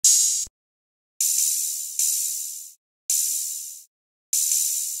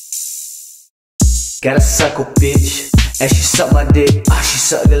Got a psycho bitch, and she suck my dick. Ah, she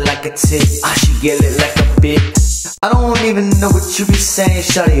suck it like a tit. Ah, she get it like a bitch. I don't even know what you be saying,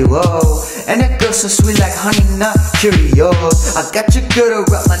 shawty, whoa. And that girl so sweet like honey nut Cheerios. I got your girl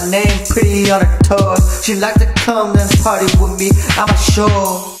to write my name pretty on her toes. She like to come and party with me, I'm a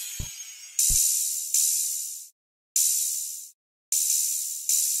show.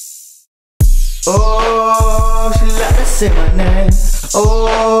 Oh, she like to say my name.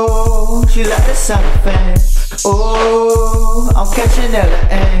 Oh, she like the sound of fame. Oh, I'm catching hella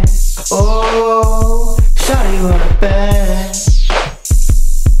aim. Oh, shawty wanna bang.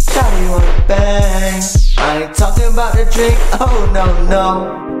 Shawty wanna bang. I ain't talking about the drink, oh no,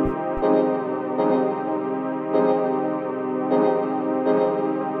 no.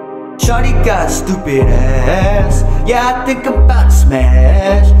 Shawty got a stupid ass. Yeah, I think about to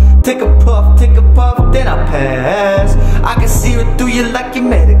smash. Take a puff, then I pass. I can see it through you like you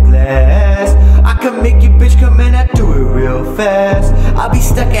made of glass. I can make you bitch come in, I do it real fast. I be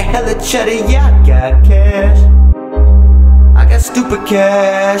stuck in hella cheddar, yeah, I got cash. I got stupid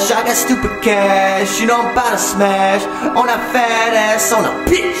cash, I got stupid cash. You know I'm about to smash on that fat ass, on a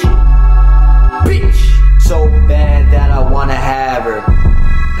bitch. Bitch, so bad that I wanna have her.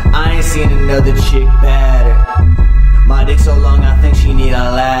 I ain't seen another chick better. My dick so long I think she need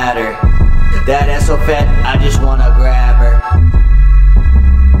a ladder. That ass so fat I just wanna grab her.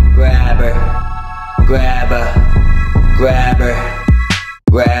 Grab her, grab her, grab her,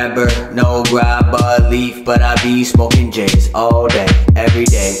 grab her. No grab a leaf, but I be smoking J's all day, every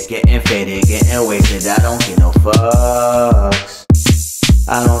day. Getting faded, getting wasted, I don't give no fucks.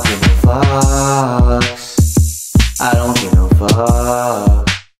 I don't give no fucks. I don't give no fucks.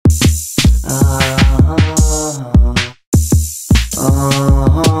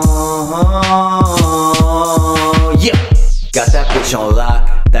 Yeah, got that bitch on lock.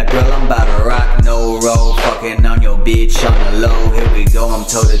 That girl I'm about to rock. No roll, fucking on your bitch on the low. Here we go, I'm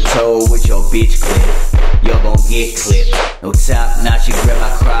toe to toe with your bitch clip. You're gon' get clipped. No top notch, you grab my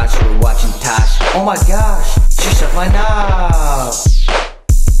crotch. We're watching Tosh. Oh my gosh, she sucked my knob.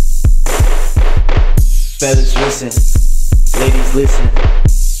 Fellas listen, ladies listen.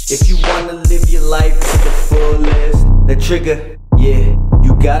 If you wanna live your life to the fullest, the trigger, yeah,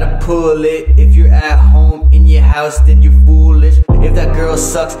 you gotta pull it. If you're at home in your house, then you're foolish. If that girl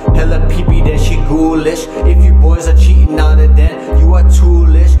sucks hella pee-pee, then she ghoulish. If you boys are cheating on her, then you are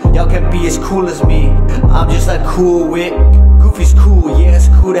toolish. Y'all can be as cool as me, I'm just like Cool Whip. Goofy's cool, yeah, it's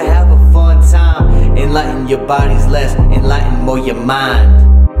cool to have a fun time. Enlighten your bodies less, enlighten more your mind.